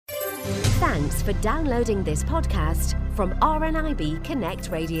Thanks for downloading this podcast from RNIB Connect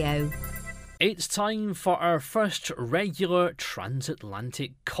Radio. It's time for our first regular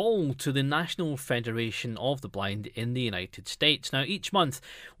transatlantic call to the National Federation of the Blind in the United States. Now, each month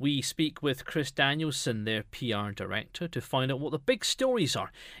we speak with Chris Danielsen, their PR director, to find out what the big stories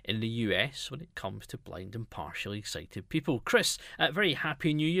are in the US when it comes to blind and partially sighted people. Chris, very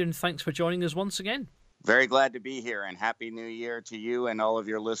happy New Year and thanks for joining us once again. Very glad to be here, and Happy New Year to you and all of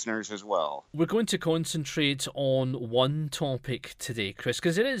your listeners as well. We're going to concentrate on one topic today, Chris,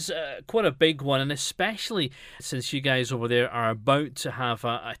 because it is quite a big one, and especially since you guys over there are about to have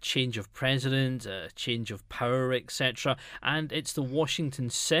a change of president, a change of power, etc., and it's the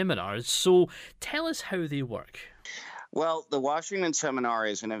Washington Seminars. So tell us how they work. Well, the Washington Seminar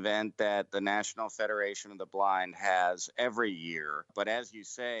is an event that the National Federation of the Blind has every year. But as you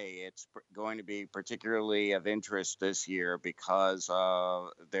say, it's going to be particularly of interest this year because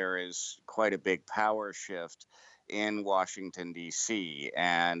there is quite a big power shift in Washington, D.C.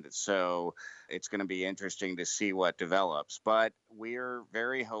 And so it's going to be interesting to see what develops. But we're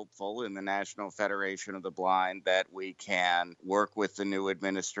very hopeful in the National Federation of the Blind that we can work with the new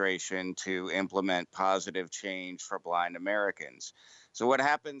administration to implement positive change for blind Americans. So what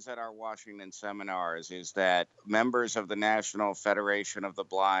happens at our Washington seminars is that members of the National Federation of the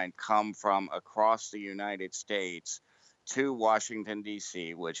Blind come from across the United States to Washington,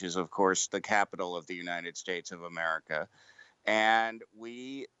 D.C., which is, of course, the capital of the United States of America. And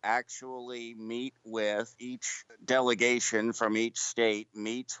we actually meet with each delegation from each state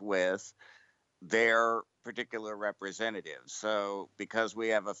meets with their particular representatives. So because we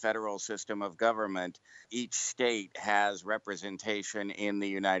have a federal system of government, each state has representation in the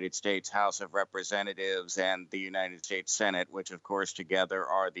United States House of Representatives and the United States Senate, which, of course, together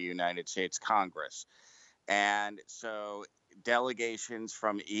are the United States Congress. And so delegations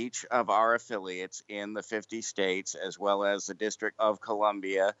from each of our affiliates in the 50 states, as well as the District of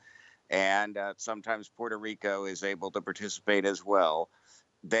Columbia, and sometimes Puerto Rico is able to participate as well.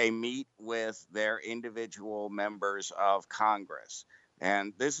 They meet with their individual members of Congress.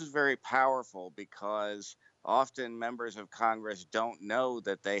 And this is very powerful because often members of Congress don't know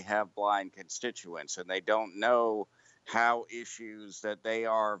that they have blind constituents, and they don't know how issues that they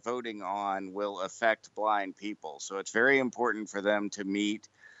are voting on will affect blind people. So it's very important for them to meet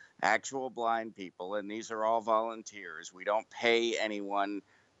actual blind people, and these are all volunteers. We don't pay anyone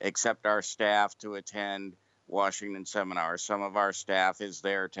except our staff to attend Washington seminars. Some of our staff is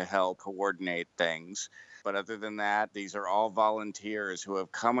there to help coordinate things. But other than that, these are all volunteers who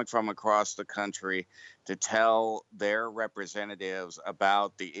have come from across the country to tell their representatives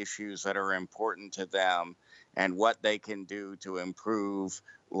about the issues that are important to them and what they can do to improve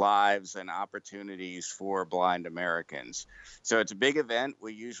lives and opportunities for blind Americans. So it's a big event.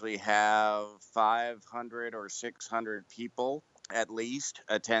 We usually have 500 or 600 people at least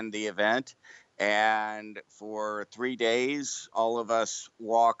attend the event. And for 3 days, all of us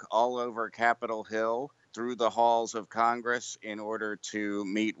walk all over Capitol Hill through the halls of Congress in order to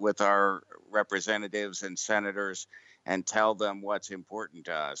meet with our representatives and senators and tell them what's important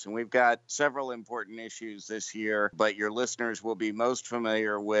to us. And we've got several important issues this year, but your listeners will be most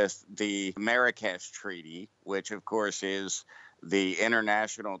familiar with the Marrakesh Treaty, which of course is the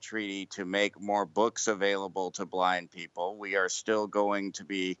international treaty to make more books available to blind people. We are still going to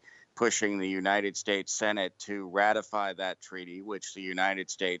be pushing the United States Senate to ratify that treaty, which the United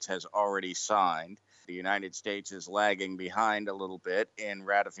States has already signed. The United States is lagging behind a little bit in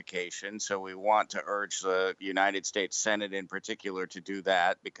ratification, so we want to urge the United States Senate in particular to do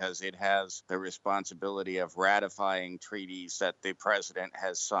that because it has the responsibility of ratifying treaties that the president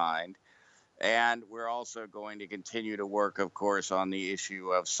has signed. And we're also going to continue to work, of course, on the issue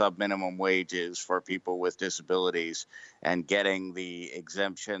of sub-minimum wages for people with disabilities and getting the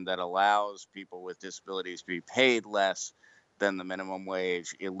exemption that allows people with disabilities to be paid less than the minimum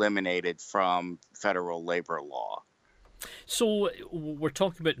wage eliminated from federal labor law. So we're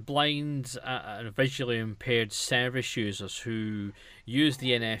talking about blind and visually impaired service users who use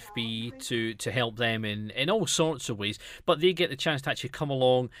the NFB to help them in all sorts of ways, but they get the chance to actually come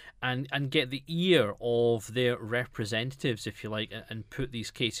along and get the ear of their representatives, if you like, and put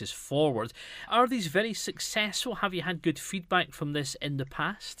these cases forward. Are these very successful? Have you had good feedback from this in the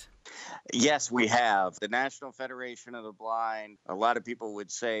past? Yes, we have. The National Federation of the Blind, a lot of people would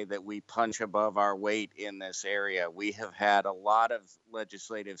say that we punch above our weight in this area. We have had a lot of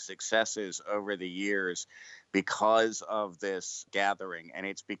legislative successes over the years because of this gathering, and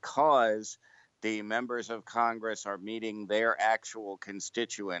it's because the members of Congress are meeting their actual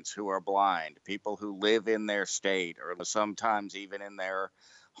constituents who are blind, people who live in their state or sometimes even in their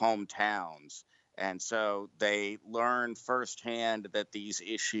hometowns. And so they learn firsthand that these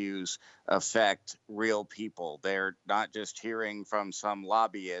issues affect real people. They're not just hearing from some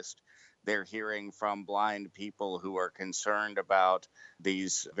lobbyist, they're hearing from blind people who are concerned about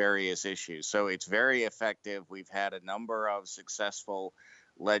these various issues. So it's very effective. We've had a number of successful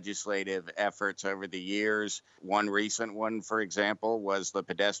legislative efforts over the years. One recent one, for example, was the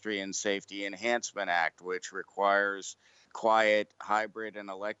Pedestrian Safety Enhancement Act, which requires quiet hybrid and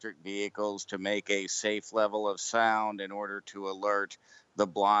electric vehicles to make a safe level of sound in order to alert the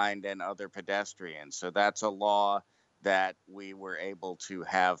blind and other pedestrians. So that's a law that we were able to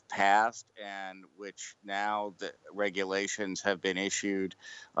have passed, and which now the regulations have been issued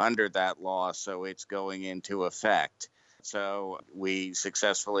under that law, so it's going into effect. So we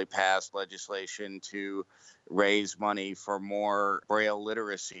successfully passed legislation to raise money for more Braille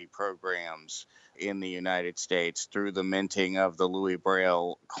literacy programs in the United States through the minting of the Louis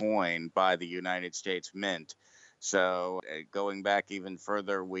Braille coin by the United States Mint. So going back even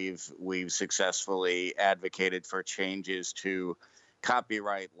further, we've successfully advocated for changes to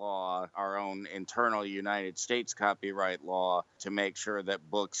copyright law, our own internal United States copyright law, to make sure that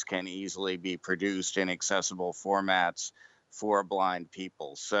books can easily be produced in accessible formats for blind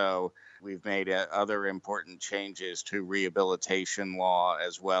people. So we've made other important changes to rehabilitation law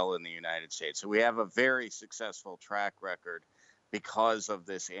as well in the United States. So we have a very successful track record because of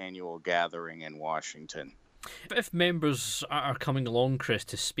this annual gathering in Washington. If members are coming along, Chris,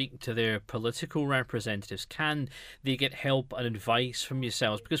 to speak to their political representatives, can they get help and advice from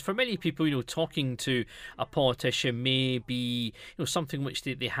yourselves? Because for many people, talking to a politician may be, something which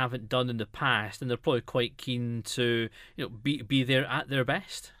they haven't done in the past, and they're probably quite keen to, be there at their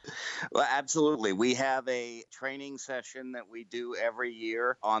best. Well, absolutely. We have a training session that we do every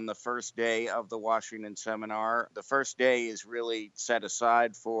year on the first day of the Washington seminar. The first day is really set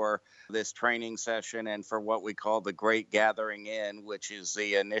aside for this training session and for what we call the Great Gathering In, which is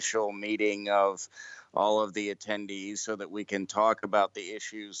the initial meeting of all of the attendees so that we can talk about the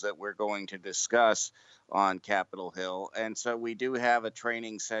issues that we're going to discuss on Capitol Hill. And so we do have a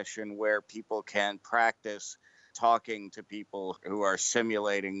training session where people can practice talking to people who are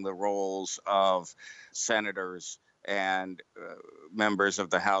simulating the roles of senators and members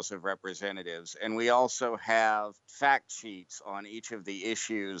of the House of Representatives. And we also have fact sheets on each of the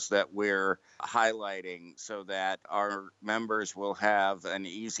issues that we're highlighting so that our members will have an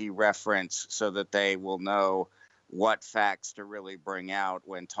easy reference so that they will know what facts to really bring out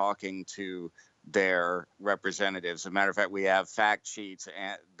when talking to their representatives. As a matter of fact, we have fact sheets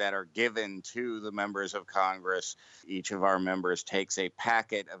that are given to the members of Congress. Each of our members takes a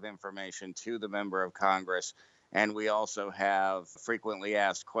packet of information to the member of Congress. And we also have frequently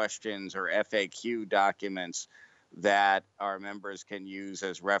asked questions or FAQ documents that our members can use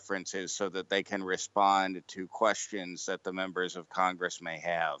as references so that they can respond to questions that the members of Congress may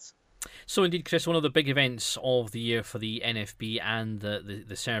have. So indeed, Chris, one of the big events of the year for the NFB and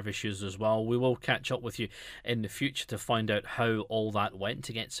the service issues as well. We will catch up with you in the future to find out how all that went,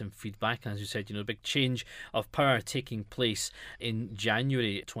 to get some feedback. And as you said, a big change of power taking place in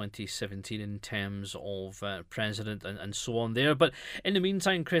January 2017 in terms of president and so on there. But in the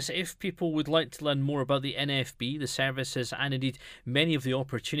meantime, Chris, if people would like to learn more about the NFB, the services, and indeed many of the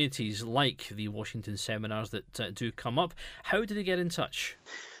opportunities like the Washington seminars that do come up, how do they get in touch?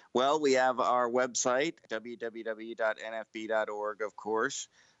 Well, we have our website, www.nfb.org, of course.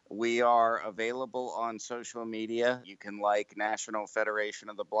 We are available on social media. You can like National Federation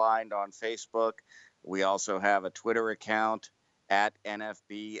of the Blind on Facebook. We also have a Twitter account at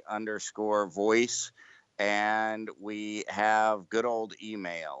NFB_voice. And we have good old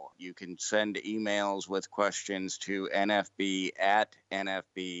email. You can send emails with questions to nfb@nfb.org.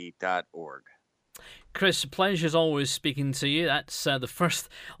 Chris, pleasure as always speaking to you. That's the first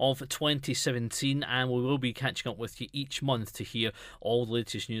of 2017, and we will be catching up with you each month to hear all the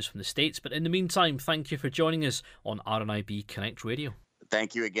latest news from the States. But in the meantime, thank you for joining us on RNIB Connect Radio.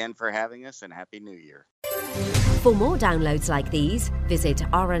 Thank you again for having us, and Happy New Year. For more downloads like these, visit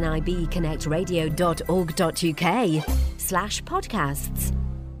rnibconnectradio.org.uk/podcasts.